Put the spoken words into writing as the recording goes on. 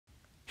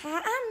Hi,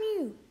 I'm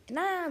Mew, and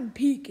I'm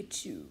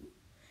Pikachu.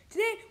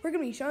 Today, we're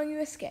going to be showing you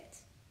a skit.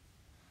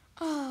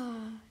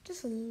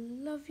 Just a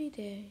lovely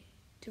day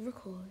to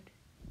record.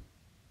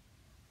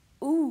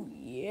 Ooh,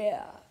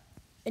 yeah.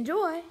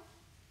 Enjoy.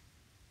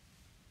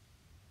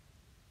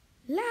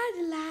 La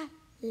la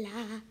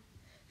la,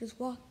 just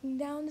walking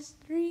down the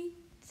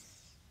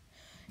streets.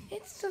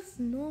 It's just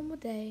a normal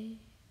day,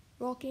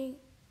 walking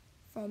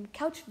from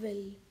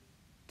Couchville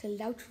to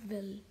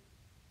Louchville.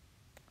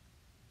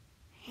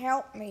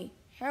 Help me,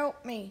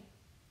 help me.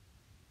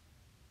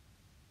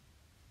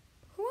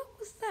 What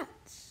was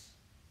that?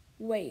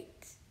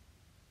 Wait,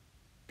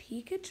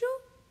 Pikachu?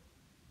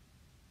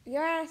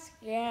 Yes.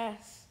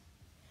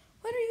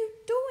 What are you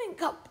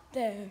doing up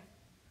there?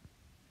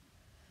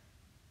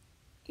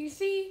 You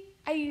see,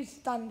 I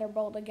used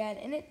Thunderbolt again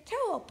and it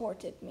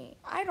teleported me.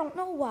 I don't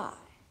know why.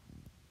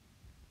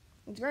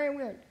 It's very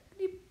weird.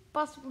 Could you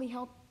possibly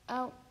help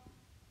out?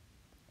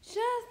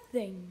 Sure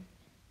thing.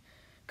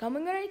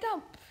 Coming right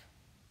up.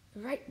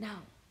 Right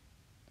now.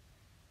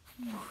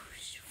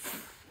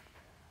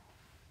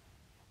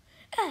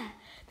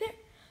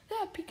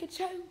 There,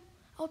 Pikachu.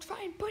 I'll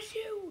try and push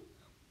you.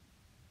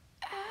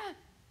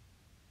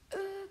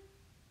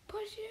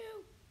 Push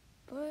you.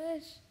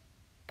 Push.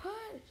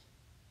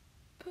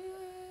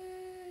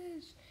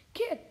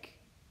 Kick.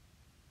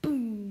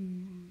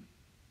 Boom.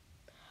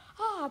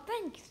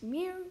 Thanks,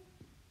 Mew.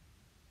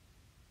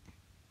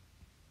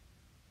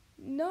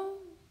 No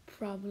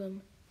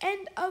problem.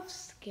 End of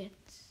skit.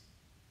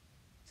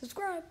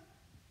 Subscribe.